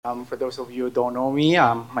For those of you who don't know me,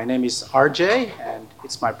 my name is RJ, and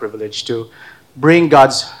it's my privilege to bring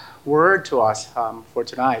God's word to us for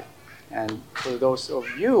tonight. And for those of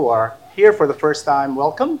you who are here for the first time,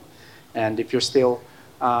 welcome. And if you're still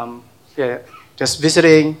just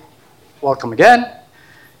visiting, welcome again.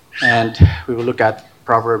 And we will look at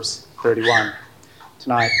Proverbs 31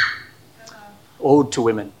 tonight. Ode to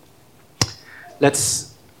Women.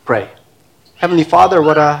 Let's pray. Heavenly Father,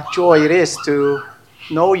 what a joy it is to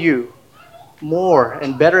know you more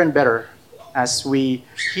and better as we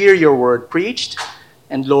hear your word preached.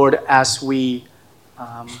 And Lord, as we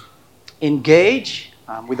engage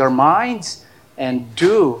with our minds and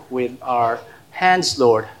do with our hands,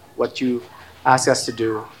 Lord, what you ask us to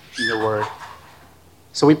do in your word.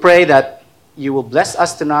 So we pray that you will bless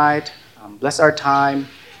us tonight, bless our time,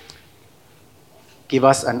 give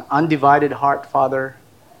us an undivided heart, Father,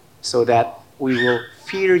 so that we will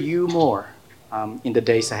fear you more in the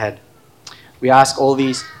days ahead. We ask all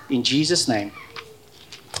these in Jesus' name.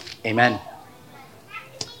 Amen.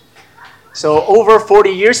 So over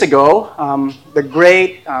 40 years ago, the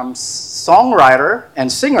great songwriter and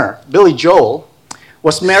singer Billy Joel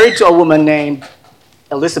was married to a woman named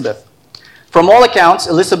Elizabeth. From all accounts,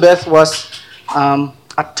 Elizabeth was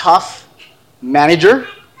a tough manager.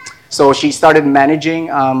 So she started managing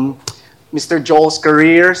Mr. Joel's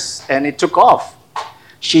careers, and it took off.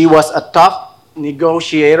 She was a tough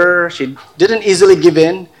negotiator. She didn't easily give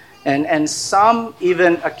in, and some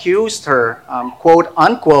even accused her, quote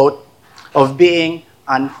unquote, of being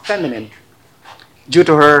unfeminine due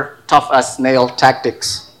to her tough as nail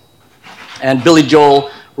tactics. And Billy Joel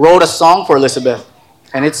wrote a song for Elizabeth,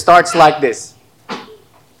 and it starts like this.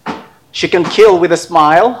 She can kill with a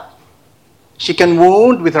smile. She can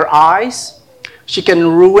wound with her eyes. She can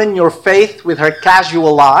ruin your faith with her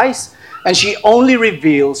casual lies. And she only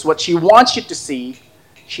reveals what she wants you to see.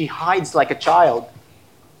 She hides like a child.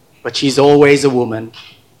 But she's always a woman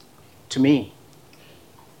to me.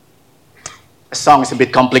 The song is a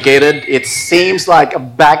bit complicated. It seems like a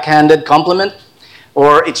backhanded compliment.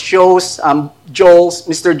 Or it shows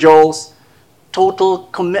Mr. Joel's total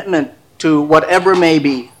commitment to whatever may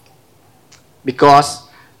be. Because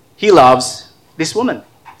he loves this woman.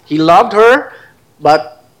 He loved her,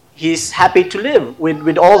 but he's happy to live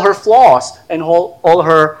with all her flaws and all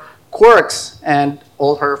her quirks and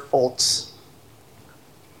all her faults.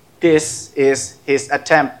 This is his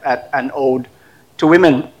attempt at an ode to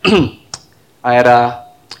women. I had a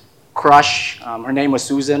crush. Her name was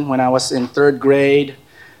Susan when I was in 3rd grade.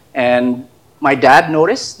 And my dad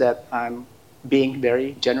noticed that I'm being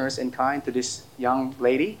very generous and kind to this young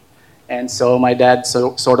lady. And so my dad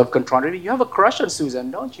sort of confronted me. You have a crush on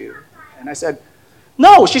Susan, don't you? And I said,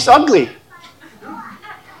 no, she's ugly.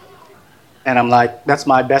 And I'm like, that's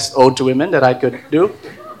my best ode to women that I could do.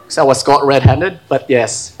 So I was caught red-handed. But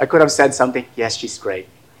yes, I could have said something. Yes, she's great.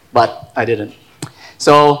 But I didn't.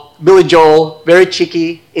 So Billy Joel, very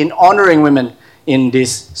cheeky in honoring women in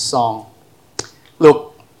this song.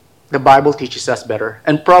 Look, the Bible teaches us better.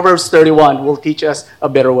 And Proverbs 31 will teach us a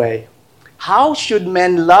better way. How should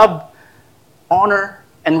men love, honor,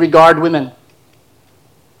 and regard women?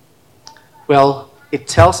 Well, it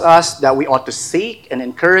tells us that we ought to seek and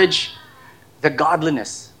encourage the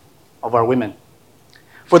godliness of our women.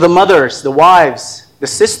 For the mothers, the wives, the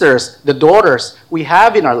sisters, the daughters we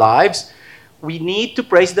have in our lives, we need to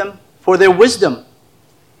praise them for their wisdom.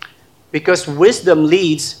 Because wisdom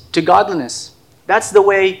leads to godliness. That's the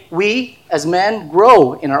way we, as men,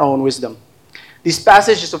 grow in our own wisdom. This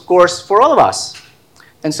passage is, of course, for all of us.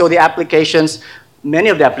 And so many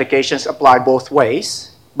of the applications apply both ways.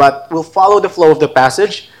 But we'll follow the flow of the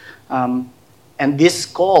passage. And this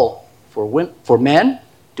call for men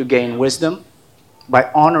to gain wisdom by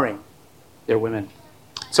honoring their women.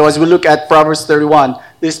 So as we look at Proverbs 31,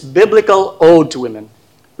 this biblical ode to women,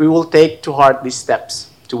 we will take to heart these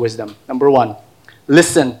steps to wisdom. Number 1,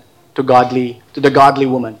 listen to the godly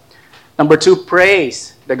woman. Number 2,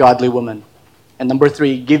 praise the godly woman. And number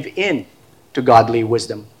 3, give in to godly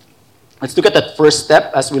wisdom. Let's look at that first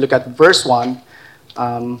step as we look at verse 1.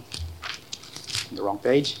 The wrong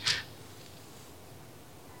page.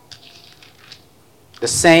 The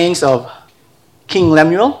sayings of King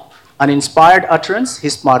Lemuel, an inspired utterance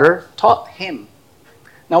his mother taught him.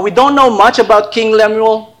 Now we don't know much about King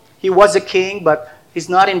Lemuel. He was a king, but he's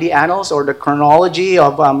not in the annals or the chronology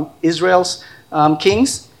of Israel's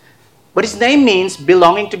kings. But his name means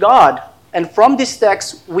belonging to God. And from this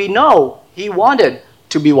text, we know he wanted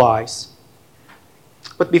to be wise.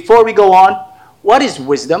 But before we go on, what is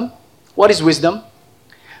wisdom? What is wisdom?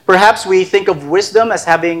 Perhaps we think of wisdom as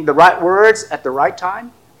having the right words at the right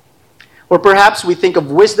time. Or perhaps we think of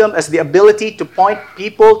wisdom as the ability to point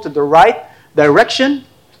people to the right direction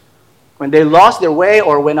when they lost their way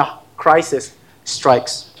or when a crisis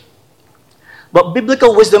strikes. But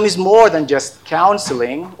biblical wisdom is more than just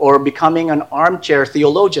counseling or becoming an armchair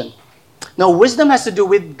theologian. No, wisdom has to do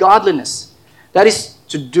with godliness. That is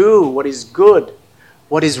to do what is good,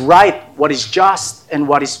 what is right, what is just, and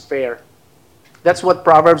what is fair. That's what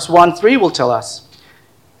Proverbs 1:3 will tell us.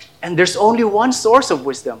 And there's only one source of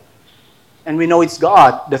wisdom, and we know it's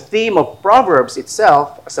God. The theme of Proverbs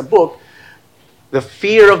itself, as a book, the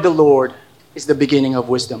fear of the Lord is the beginning of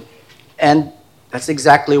wisdom. And that's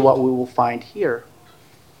exactly what we will find here.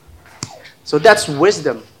 So that's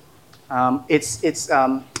wisdom. It's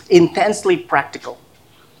intensely practical.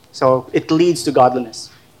 So it leads to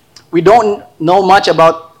godliness. We don't know much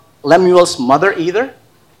about Lemuel's mother either,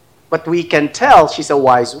 but we can tell she's a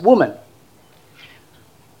wise woman.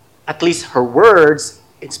 At least her words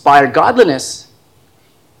inspire godliness.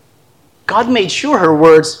 God made sure her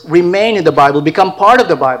words remain in the Bible, become part of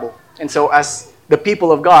the Bible. And so as the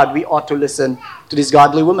people of God, we ought to listen to this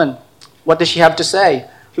godly woman. What does she have to say?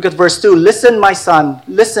 Look at verse 2. Listen, my son.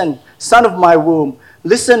 Listen, son of my womb.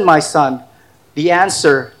 Listen, my son. The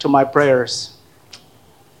answer to my prayers.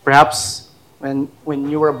 Perhaps when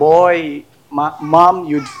you were a boy, mom,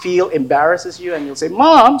 you'd feel embarrasses you and you'll say,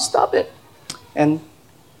 Mom, stop it. And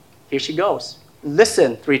here she goes.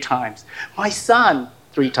 Listen 3 times. My son,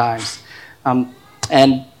 3 times.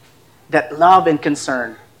 And that love and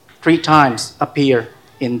concern 3 times appear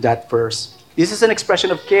in that verse. This is an expression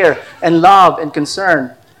of care and love and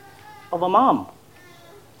concern of a mom.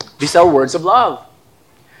 These are words of love.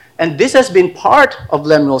 And this has been part of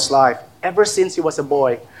Lemuel's life ever since he was a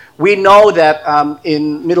boy. We know that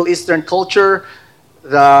in Middle Eastern culture,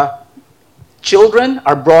 the children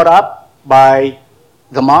are brought up by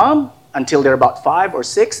the mom until they're about 5 or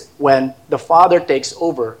 6, when the father takes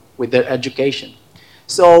over with their education.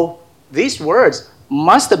 So these words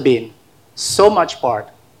must have been so much part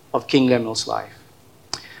of King Lemuel's life.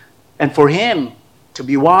 And for him to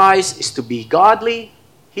be wise is to be godly.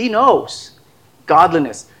 He knows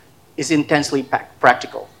godliness is intensely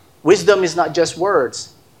practical. Wisdom is not just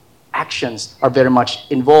words. Actions are very much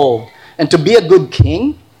involved. And to be a good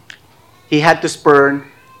king, he had to spurn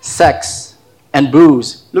sex and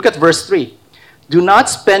booze. Look at verse 3. Do not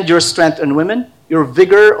spend your strength on women, your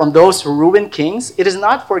vigor on those who ruin kings. It is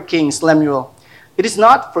not for kings, Lemuel. It is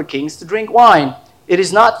not for kings to drink wine. It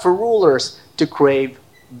is not for rulers to crave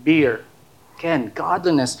beer. Again,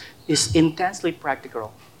 godliness is intensely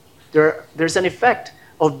practical. There's an effect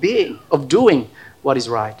of doing what is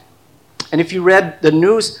right. And if you read the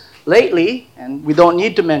news lately, and we don't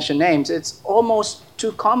need to mention names, it's almost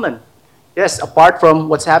too common. Yes, apart from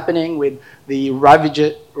what's happening with the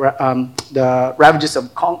ravages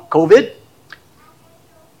of COVID,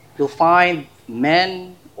 you'll find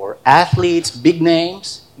men or athletes, big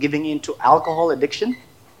names, giving into alcohol addiction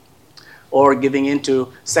or giving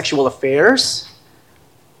into sexual affairs,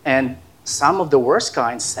 and some of the worst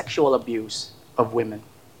kinds, sexual abuse of women.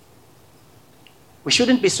 We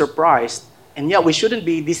shouldn't be surprised, and yet we shouldn't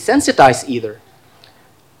be desensitized either.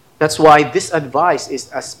 That's why this advice is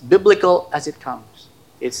as biblical as it comes.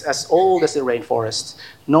 It's as old as the rainforest.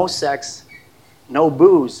 No sex, no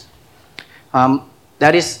booze.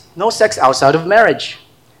 That is, no sex outside of marriage.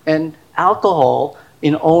 And alcohol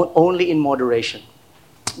only in moderation.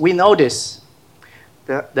 We know this.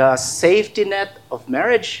 The safety net of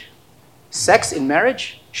marriage, sex in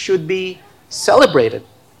marriage, should be celebrated.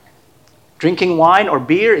 Drinking wine or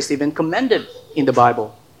beer is even commended in the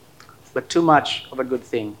Bible, but too much of a good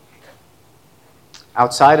thing.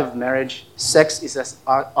 Outside of marriage, sex is as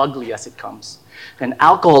ugly as it comes. And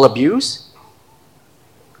alcohol abuse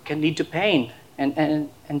can lead to pain and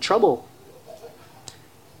trouble.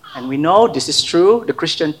 And we know this is true. The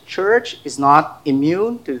Christian church is not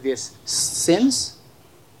immune to these sins.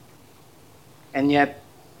 And yet,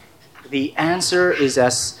 the answer is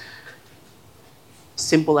as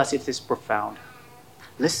simple as it is profound.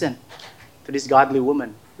 Listen to this godly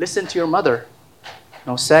woman. Listen to your mother.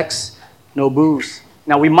 No sex, no booze.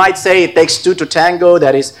 Now, we might say it takes 2 to tango.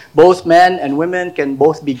 That is, both men and women can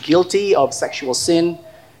both be guilty of sexual sin.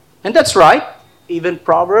 And that's right. Even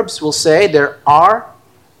Proverbs will say there are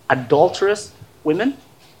adulterous women.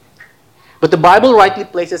 But the Bible rightly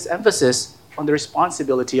places emphasis on the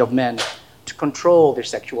responsibility of men to control their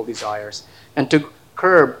sexual desires and to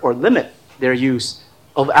curb or limit their use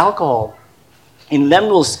of alcohol. In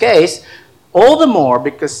Lemuel's case, all the more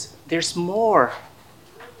because there's more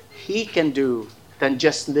he can do than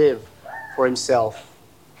just live for himself.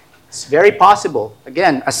 It's very possible,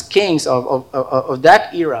 again, as kings of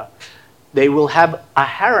that era, They will have a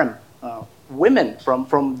harem, women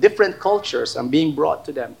from different cultures being brought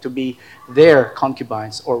to them to be their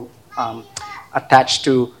concubines or attached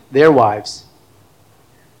to their wives.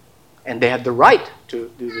 And they have the right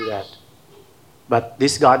to do that. But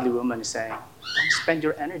this godly woman is saying, don't spend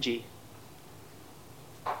your energy.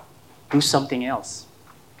 Do something else.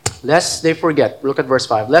 Lest they forget, look at verse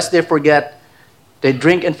 5, lest they forget, they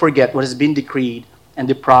drink and forget what has been decreed and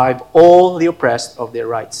deprive all the oppressed of their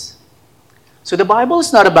rights. So the Bible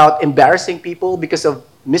is not about embarrassing people because of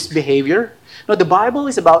misbehavior. No, the Bible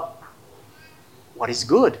is about what is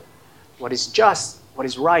good, what is just, what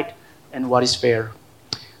is right, and what is fair.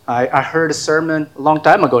 I heard a sermon a long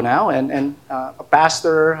time ago now, and a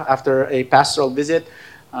pastor, after a pastoral visit,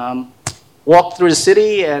 walked through the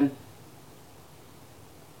city, and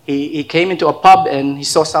he came into a pub, and he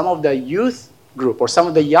saw some of the youth group, or some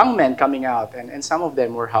of the young men coming out, and some of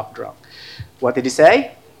them were half drunk. What did he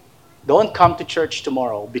say? Don't come to church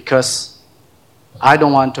tomorrow because I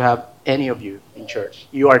don't want to have any of you in church.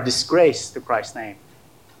 You are a disgrace to Christ's name.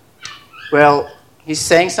 Well, he's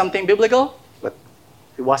saying something biblical, but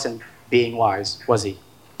he wasn't being wise, was he?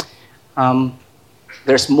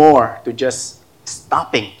 There's more to just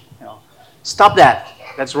stopping. Stop that.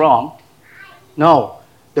 That's wrong. No,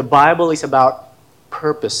 the Bible is about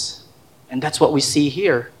purpose. And that's what we see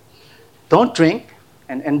here. Don't drink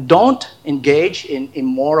and don't engage in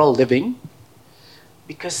immoral living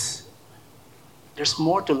because there's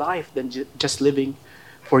more to life than just living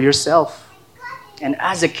for yourself. And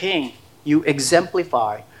as a king, you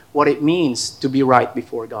exemplify what it means to be right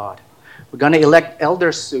before God. We're going to elect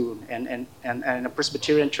elders soon, and a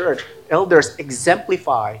Presbyterian church. Elders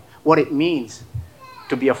exemplify what it means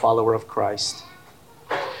to be a follower of Christ.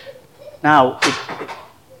 Now,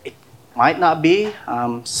 it might not be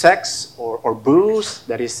sex or booze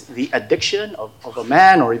that is the addiction of a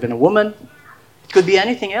man or even a woman. It could be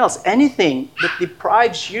anything else, anything that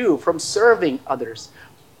deprives you from serving others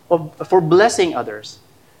or for blessing others.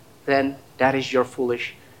 Then that is your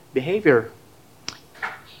foolish behavior.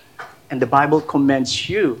 And the Bible commends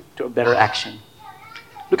you to a better action.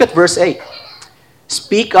 Look at verse 8.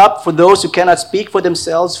 Speak up for those who cannot speak for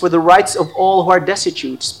themselves, for the rights of all who are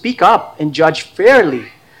destitute. Speak up and judge fairly.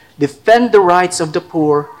 Defend the rights of the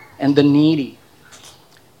poor and the needy.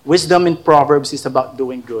 Wisdom in Proverbs is about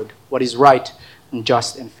doing good, what is right and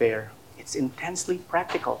just and fair. It's intensely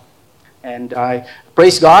practical. And I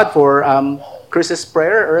praise God for Chris's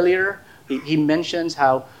prayer earlier. He mentions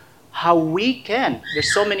how we can.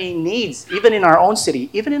 There's so many needs, even in our own city,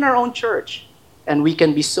 even in our own church. And we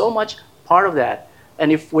can be so much part of that.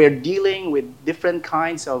 And if we're dealing with different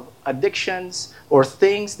kinds of addictions or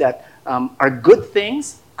things that are good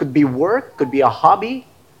things, could be work, could be a hobby,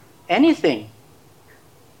 anything.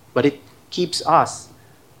 But it keeps us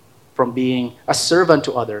from being a servant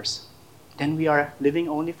to others. Then we are living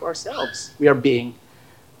only for ourselves. We are being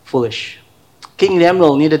foolish. King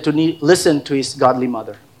Lemuel needed to listen to his godly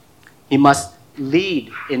mother. He must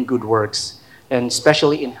lead in good works, and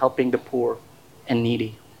especially in helping the poor and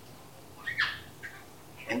needy.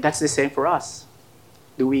 And that's the same for us.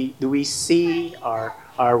 Do we see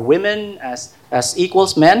our women as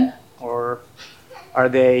equals men? Or are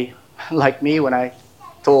they like me when I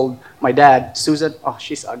told my dad, Susan, oh,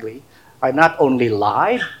 she's ugly. I not only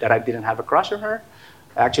lied that I didn't have a crush on her,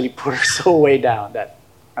 I actually put her so way down that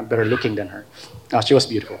I'm better looking than her. Oh, she was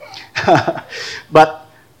beautiful. But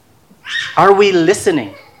are we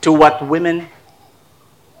listening to what women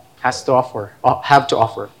have to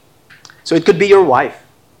offer? So it could be your wife.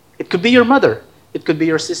 It could be your mother. It could be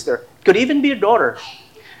your sister. It could even be your daughter.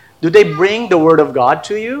 Do they bring the word of God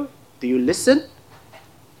to you? Do you listen?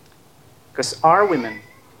 Because our women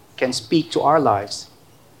can speak to our lives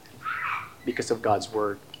because of God's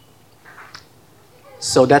word.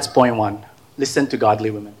 So that's point one. Listen to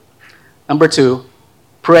godly women. Number two,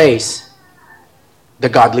 praise the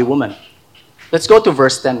godly woman. Let's go to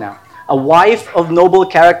verse 10 now. A wife of noble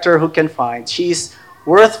character who can find. She's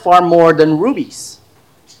worth far more than rubies.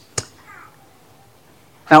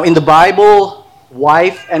 Now in the Bible,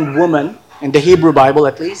 wife and woman, in the Hebrew Bible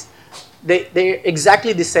at least, they're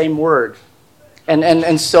exactly the same word.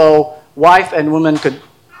 And so wife and woman could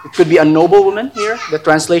be a noble woman here. The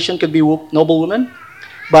translation could be noble woman.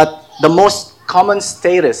 But the most common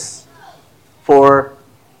status for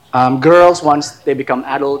girls once they become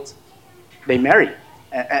adults, they marry.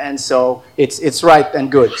 And so it's right and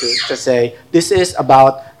good to say this is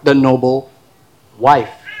about the noble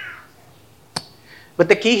wife. But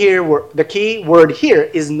the key word here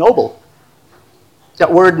is noble.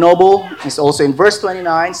 That word noble is also in verse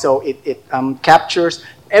 29, so it captures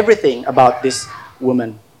everything about this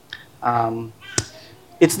woman. Um,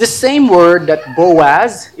 it's the same word that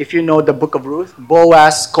Boaz, if you know the book of Ruth,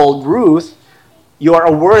 Boaz called Ruth, "You are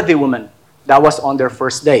a worthy woman." That was on their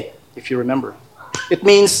first date, if you remember. It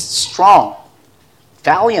means strong,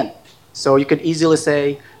 valiant. So you could easily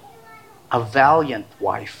say, a valiant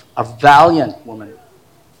wife, a valiant woman.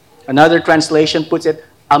 Another translation puts it,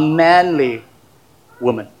 a manly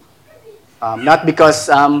woman. Not because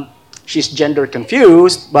she's gender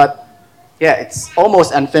confused, but yeah, it's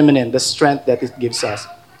almost unfeminine, the strength that it gives us.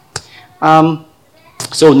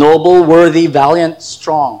 So noble, worthy, valiant,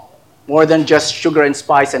 strong. More than just sugar and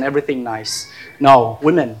spice and everything nice. No,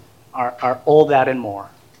 women are all that and more.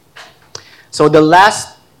 So the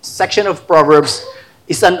last section of Proverbs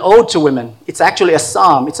is an ode to women. It's actually a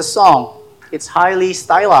psalm. It's a song. It's highly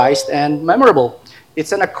stylized and memorable.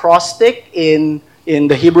 It's an acrostic in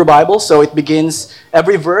the Hebrew Bible. So it begins,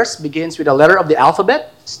 every verse begins with a letter of the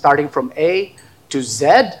alphabet, starting from A to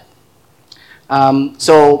Z.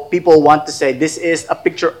 So people want to say this is a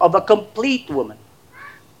picture of a complete woman.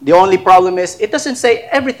 The only problem is it doesn't say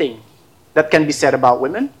everything that can be said about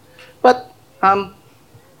women, but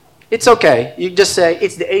it's okay. You just say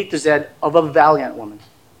it's the A to Z of a valiant woman.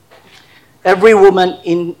 Every woman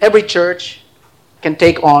in every church can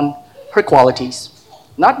take on her qualities,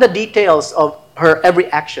 not the details of her every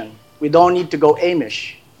action. We don't need to go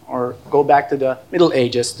Amish or go back to the Middle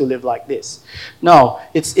Ages to live like this. No,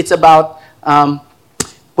 it's about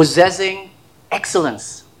possessing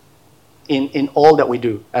excellence in all that we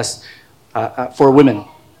do as for women.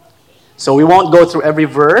 So we won't go through every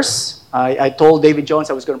verse. I told David Jones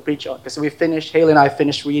I was going to preach on because Haley and I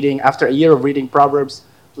finished reading after a year of reading Proverbs.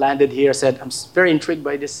 Landed here, said I'm very intrigued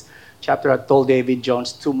by this chapter. I told David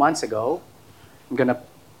Jones 2 months ago,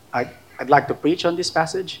 I'd like to preach on this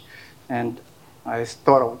passage, and I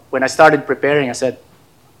thought when I started preparing, I said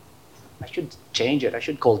I should change it. I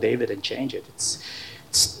should call David and change it.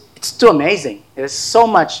 It's too amazing. There's so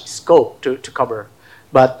much scope to cover,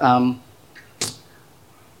 but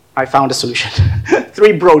I found a solution.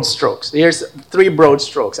 3 broad strokes. Here's 3 broad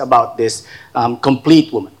strokes about this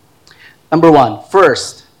complete woman. Number 1,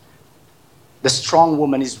 first, the strong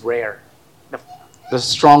woman is rare. The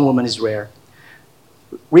strong woman is rare.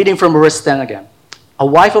 Reading from verse 10 again. A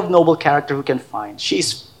wife of noble character who can find. She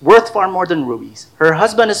is worth far more than rubies. Her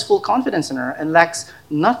husband has full confidence in her and lacks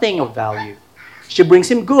nothing of value. She brings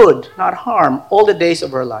him good, not harm, all the days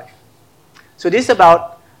of her life. So this is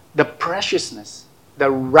about the preciousness, the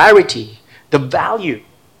rarity, the value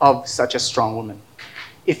of such a strong woman.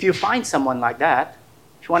 If you find someone like that,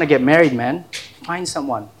 if you want to get married, man, find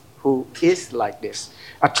someone who is like this,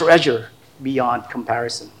 a treasure beyond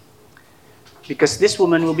comparison. Because this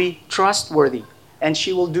woman will be trustworthy, and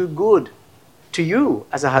she will do good to you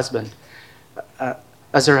as a husband,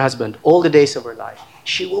 as her husband, all the days of her life.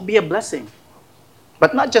 She will be a blessing,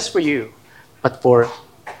 but not just for you, but for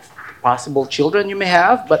possible children you may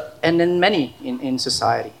have, and then many in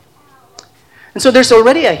society. And so there's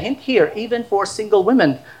already a hint here, even for single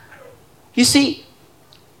women. You see,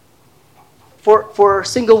 for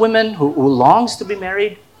single women who longs to be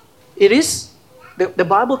married, it is, the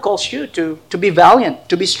Bible calls you to be valiant,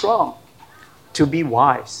 to be strong, to be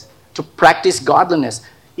wise, to practice godliness,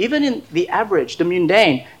 even in the average, the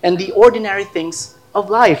mundane, and the ordinary things of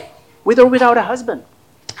life, with or without a husband.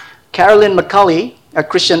 Carolyn McCulley, a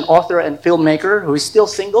Christian author and filmmaker who is still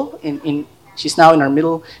single, she's now in her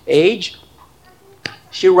middle age,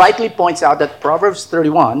 she rightly points out that Proverbs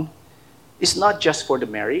 31 is not just for the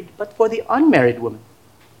married, but for the unmarried woman.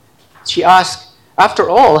 She asks, after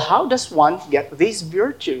all, how does one get these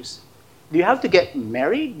virtues? Do you have to get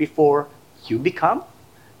married before you become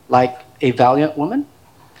like a valiant woman?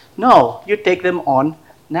 No, you take them on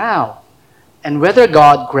now. And whether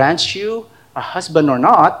God grants you a husband or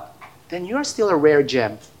not, then you are still a rare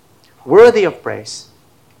gem, worthy of praise.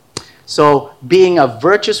 So being a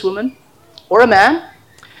virtuous woman or a man,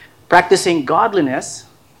 practicing godliness,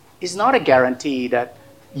 is not a guarantee that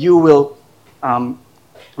you will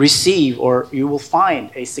receive or you will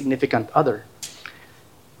find a significant other.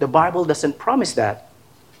 The Bible doesn't promise that,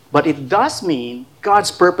 but it does mean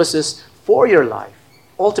God's purposes for your life,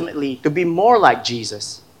 ultimately to be more like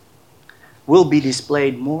Jesus, will be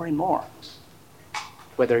displayed more and more,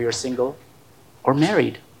 whether you're single or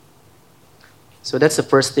married. So that's the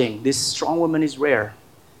first thing. This strong woman is rare.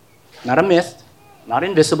 Not a myth, not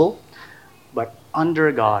invisible, but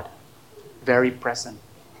under God, very present.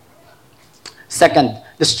 Second,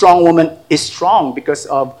 the strong woman is strong because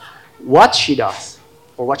of what she does,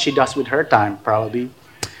 or what she does with her time, probably.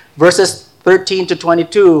 Verses 13 to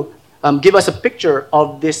 22 give us a picture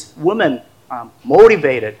of this woman,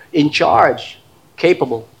 motivated, in charge,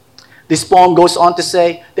 capable. This poem goes on to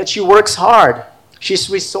say that she works hard, she's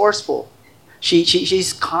resourceful,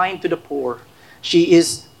 she's kind to the poor, she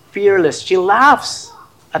is fearless, she laughs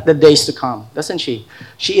at the days to come, doesn't she?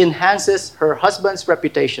 She enhances her husband's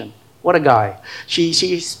reputation. What a guy. She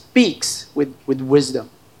speaks with wisdom.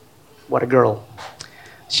 What a girl.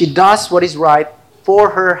 She does what is right for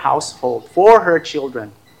her household, for her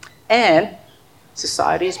children. And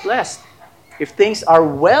society is blessed. If things are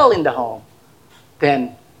well in the home,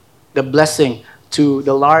 then the blessing to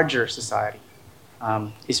the larger society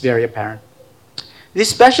is very apparent. This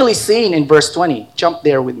is especially seen in verse 20. Jump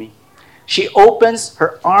there with me. She opens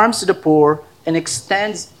her arms to the poor and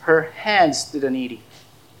extends her hands to the needy.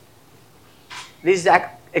 This is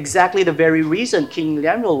exactly the very reason King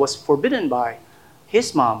Lemuel was forbidden by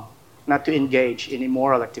his mom not to engage in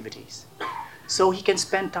immoral activities. So he can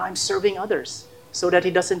spend time serving others, so that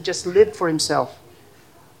he doesn't just live for himself.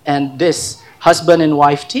 And this husband and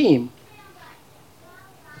wife team,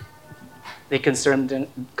 they concern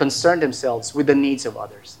themselves with the needs of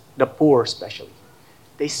others, the poor especially.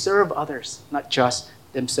 They serve others, not just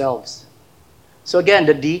themselves. So again,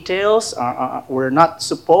 the details, we're not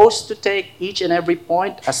supposed to take each and every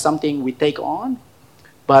point as something we take on,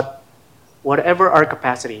 but whatever our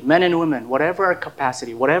capacity, men and women, whatever our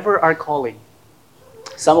capacity, whatever our calling,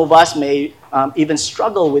 some of us may even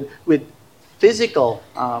struggle with physical,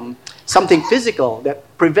 something physical that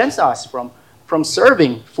prevents us from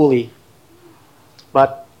serving fully.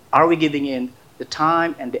 But are we giving in the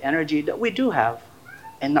time and the energy that we do have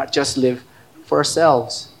and not just live for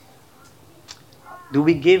ourselves? Do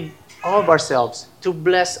we give all of ourselves to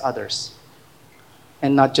bless others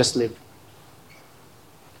and not just live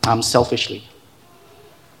selfishly?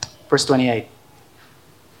 Verse 28.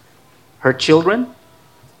 Her children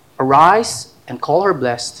arise and call her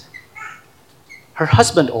blessed. Her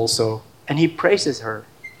husband also, and he praises her.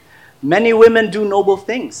 Many women do noble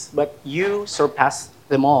things, but you surpass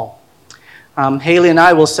them all. Haley and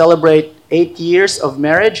I will celebrate 8 years of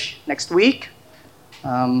marriage next week.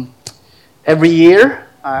 Every year,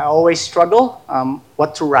 I always struggle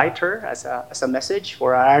what to write her as a message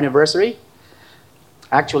for our anniversary.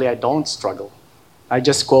 Actually, I don't struggle. I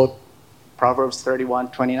just quote Proverbs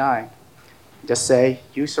 31:29. Just say,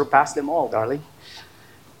 you surpass them all, darling.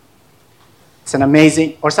 It's an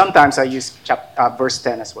amazing, or sometimes I use verse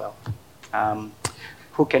 10 as well.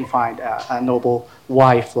 Who can find a noble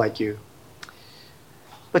wife like you?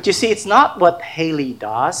 But you see, it's not what Haley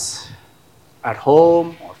does at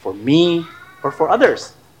home or for me or for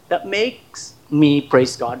others that makes me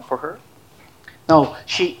praise God for her. No,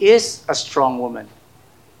 she is a strong woman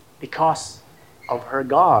because of her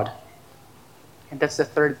God. And that's the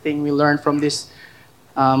third thing we learn from this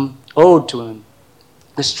ode to him.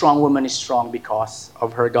 The strong woman is strong because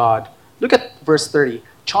of her God. Look at verse 30.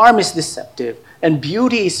 Charm is deceptive and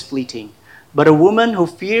beauty is fleeting, but a woman who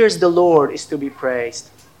fears the Lord is to be praised.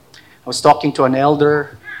 I was talking to an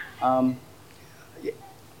elder a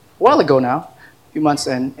while ago now, a few months,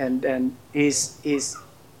 and he's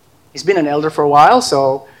been an elder for a while,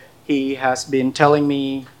 so he has been telling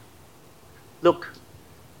me, look,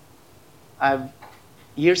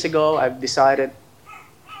 years ago I've decided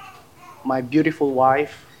my beautiful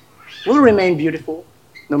wife will remain beautiful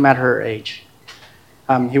no matter her age.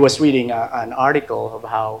 He was reading an article of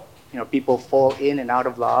how people fall in and out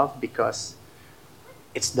of love because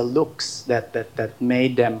it's the looks that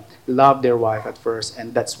made them love their wife at first,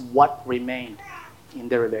 and that's what remained in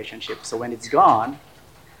their relationship. So when it's gone,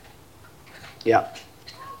 yeah.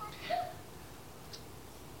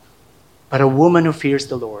 But a woman who fears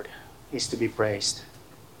the Lord is to be praised.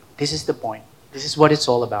 This is the point. This is what it's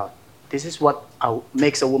all about. This is what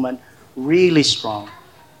makes a woman really strong.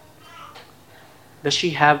 Does she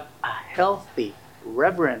have a healthy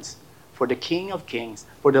reverence for the King of Kings,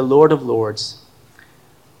 for the Lord of Lords?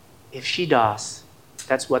 If she does,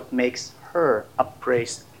 that's what makes her a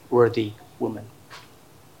praiseworthy woman.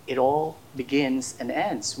 It all begins and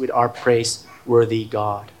ends with our praiseworthy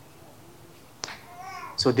God.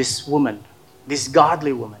 So this woman, this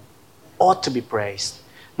godly woman, ought to be praised,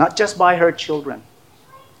 not just by her children,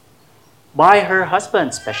 by her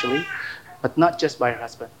husband especially, but not just by her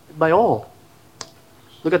husband, but by all.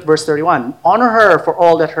 Look at verse 31. Honor her for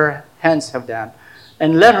all that her hands have done,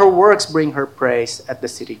 and let her works bring her praise at the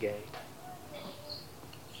city gate.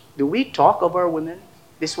 Do we talk of our women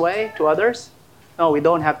this way to others? No, we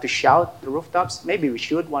don't have to shout the rooftops. Maybe we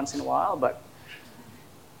should once in a while, but...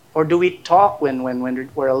 Or do we talk when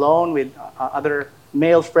we're alone with other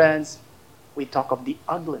male friends? We talk of the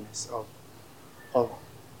ugliness of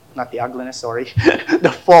not the ugliness, sorry,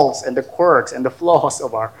 the faults and the quirks and the flaws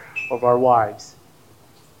of our wives.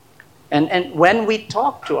 And when we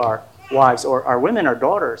talk to our wives or our women, our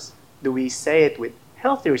daughters, do we say it with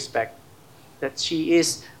healthy respect that she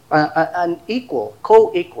is an equal,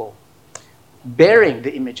 co-equal, bearing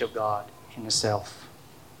the image of God in herself?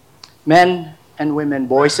 Men and women,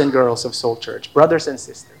 boys and girls of Soul Church, brothers and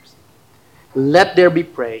sisters, let there be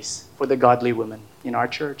praise for the godly women in our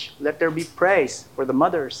church. Let there be praise for the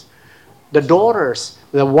mothers, the daughters,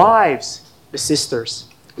 the wives, the sisters.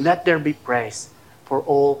 Let there be praise for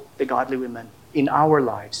all the godly women in our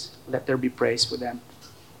lives. Let there be praise for them.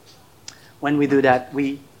 When we do that,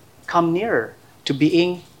 we come nearer to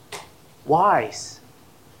being wise.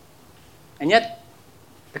 And yet,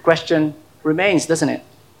 the question remains, doesn't it?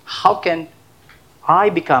 How can I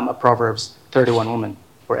become a Proverbs 31 woman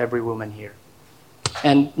for every woman here?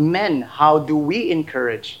 And men, how do we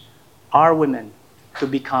encourage our women to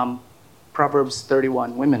become Proverbs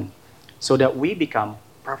 31 women so that we become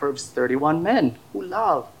Proverbs 31 men who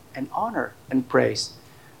love and honor and praise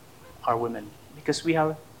our women? Because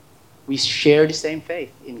we share the same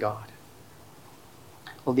faith in God.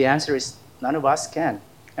 Well, the answer is none of us can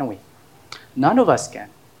we? None of us can.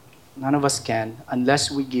 None of us can unless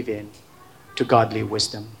we give in to godly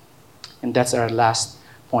wisdom. And that's our last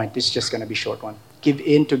point. This is just going to be a short one. Give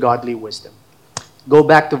in to godly wisdom. Go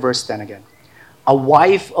back to verse 10 again. A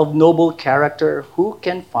wife of noble character, who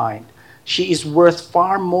can find? She is worth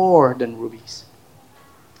far more than rubies.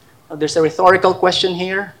 Now, there's a rhetorical question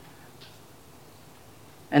here.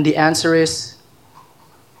 And the answer is,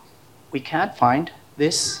 we can't find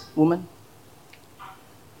this woman.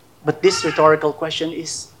 But this rhetorical question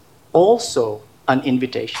is also an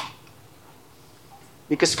invitation.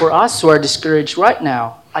 Because for us who are discouraged right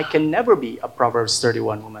now, I can never be a Proverbs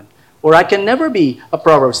 31 woman, or I can never be a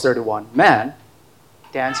Proverbs 31 man.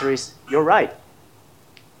 The answer is, you're right.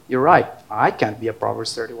 You're right. I can't be a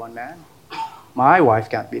Proverbs 31 man. My wife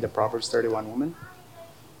can't be the Proverbs 31 woman.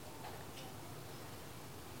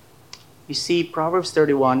 You see, Proverbs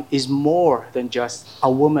 31 is more than just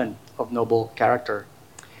a woman of noble character.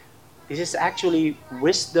 This is actually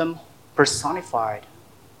wisdom personified.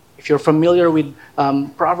 If you're familiar with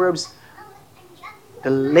Proverbs, the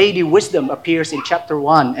Lady Wisdom appears in chapter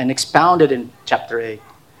 1 and expounded in chapter 8.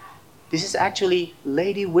 This is actually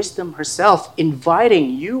Lady Wisdom herself inviting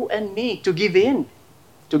you and me to give in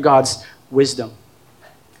to God's wisdom.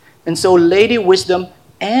 And so Lady Wisdom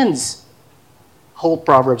ends whole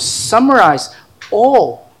Proverbs, summarize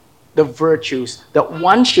all the virtues that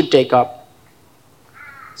one should take up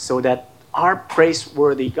so that our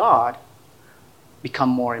praiseworthy God become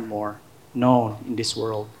more and more known in this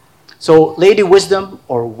world. So Lady Wisdom,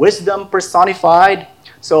 or wisdom personified,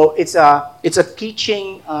 so it's a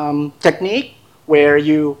teaching technique where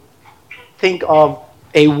you think of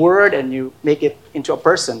a word and you make it into a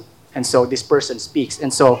person. And so this person speaks.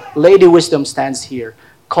 And so Lady Wisdom stands here,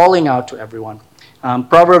 calling out to everyone.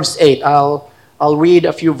 Proverbs 8, I'll read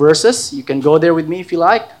a few verses. You can go there with me if you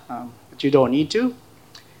like, but you don't need to.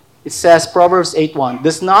 It says, Proverbs 8:1,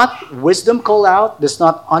 does not wisdom call out? Does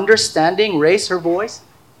not understanding raise her voice?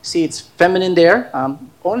 See, it's feminine there,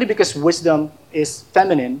 only because wisdom is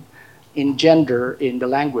feminine in gender in the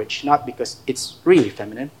language, not because it's really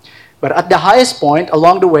feminine. But at the highest point,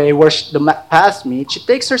 along the way where the paths meet, she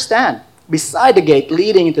takes her stand. Beside the gate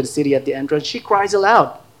leading into the city at the entrance, she cries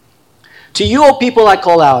aloud. To you, O people, I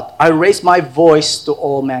call out. I raise my voice to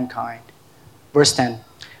all mankind. Verse 10.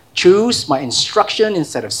 Choose my instruction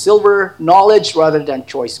instead of silver, knowledge rather than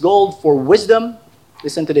choice gold. For wisdom,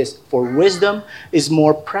 listen to this, for wisdom is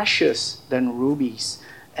more precious than rubies,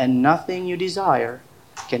 and nothing you desire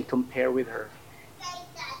can compare with her.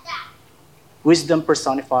 Wisdom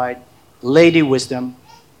personified, Lady Wisdom,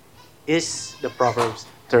 is the Proverbs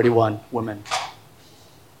 31 woman.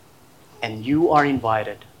 And you are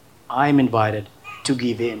invited, I'm invited, to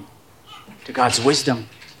give in to God's wisdom.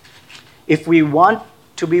 If we want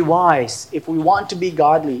to be wise, if we want to be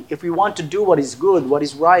godly, if we want to do what is good, what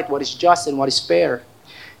is right, what is just, and what is fair,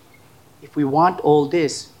 if we want all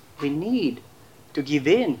this, we need to give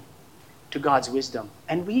in to God's wisdom.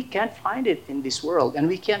 And we can't find it in this world, and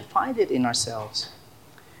we can't find it in ourselves.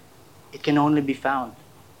 It can only be found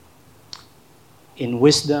in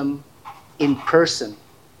wisdom, in person,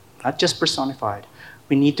 not just personified.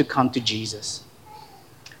 We need to come to Jesus.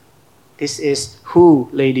 This is who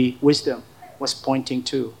Lady Wisdom was pointing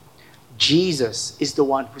to. Jesus is the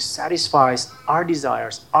one who satisfies our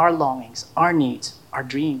desires, our longings, our needs, our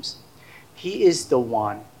dreams. He is the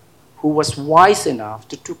one who was wise enough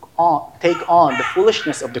to take on the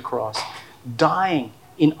foolishness of the cross, dying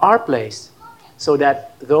in our place, so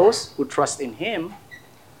that those who trust in Him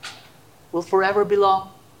will forever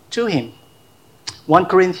belong to Him. 1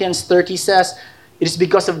 Corinthians 30 says, it is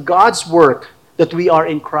because of God's work that we are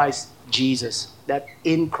in Christ Jesus. That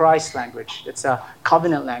in Christ language. That's a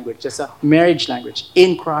covenant language. That's a marriage language.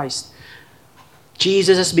 In Christ.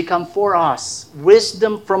 Jesus has become for us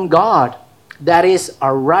wisdom from God. That is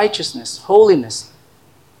our righteousness, holiness,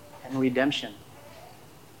 and redemption.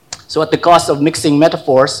 So at the cost of mixing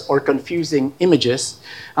metaphors or confusing images,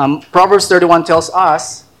 Proverbs 31 tells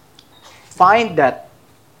us, find that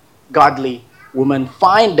godly woman,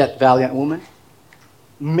 find that valiant woman,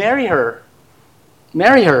 marry her.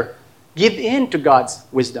 Marry her. Give in to God's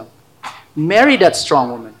wisdom. Marry that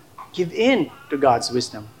strong woman. Give in to God's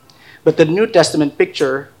wisdom. But the New Testament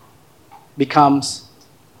picture becomes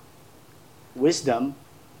wisdom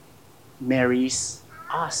marries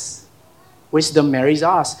us. Wisdom marries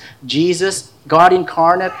us. Jesus, God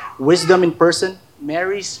incarnate, wisdom in person,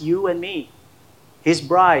 marries you and me. His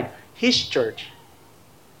bride, His church.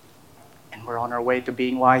 And we're on our way to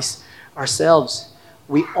being wise ourselves.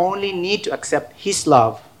 We only need to accept His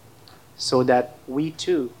love so that we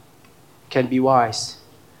too can be wise.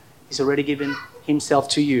 He's already given Himself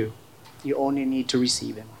to you. You only need to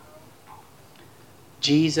receive Him.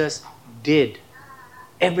 Jesus did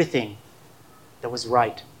everything that was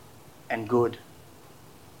right and good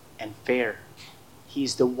and fair. He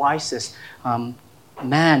is the wisest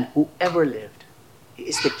man who ever lived. He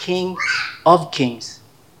is the King of kings.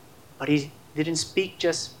 But He didn't speak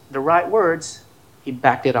just the right words. He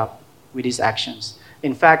backed it up with His actions.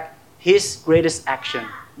 In fact, His greatest action,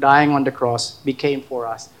 dying on the cross, became for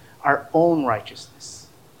us our own righteousness.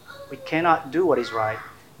 We cannot do what is right,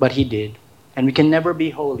 but He did. And we can never be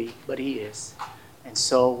holy, but He is. And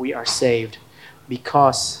so we are saved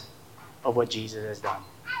because of what Jesus has done.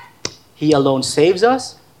 He alone saves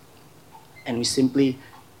us, and we simply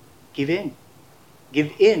give in.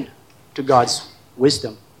 Give in to God's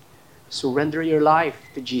wisdom. Surrender your life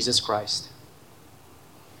to Jesus Christ.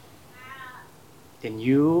 Then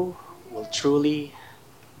you will truly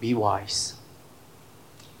be wise.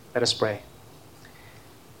 Let us pray.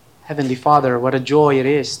 Heavenly Father, what a joy it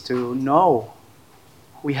is to know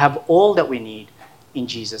we have all that we need in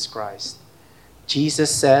Jesus Christ.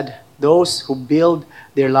 Jesus said, those who build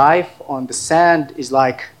their life on the sand is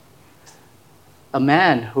like a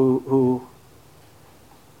man who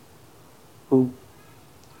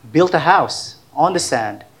built a house on the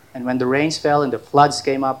sand, and when the rains fell and the floods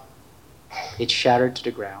came up, it shattered to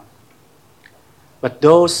the ground. But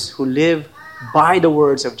those who live by the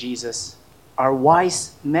words of Jesus are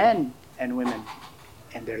wise men and women.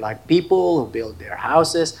 And they're like people who build their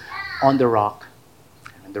houses on the rock.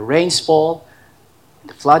 And when the rains fall and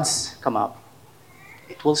the floods come up,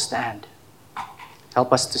 it will stand.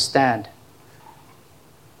 Help us to stand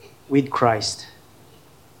with Christ.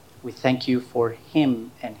 We thank You for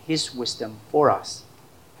Him and His wisdom for us.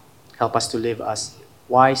 Help us to live as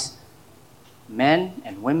wise men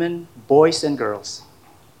and women, boys and girls,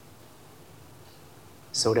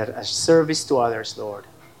 so that as service to others, Lord,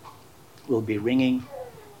 will be ringing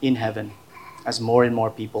in heaven as more and more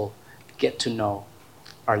people get to know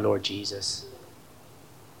our Lord Jesus.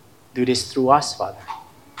 Do this through us, Father.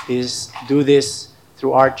 Do this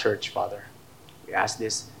through our church, Father. We ask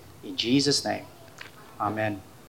this in Jesus' name. Amen.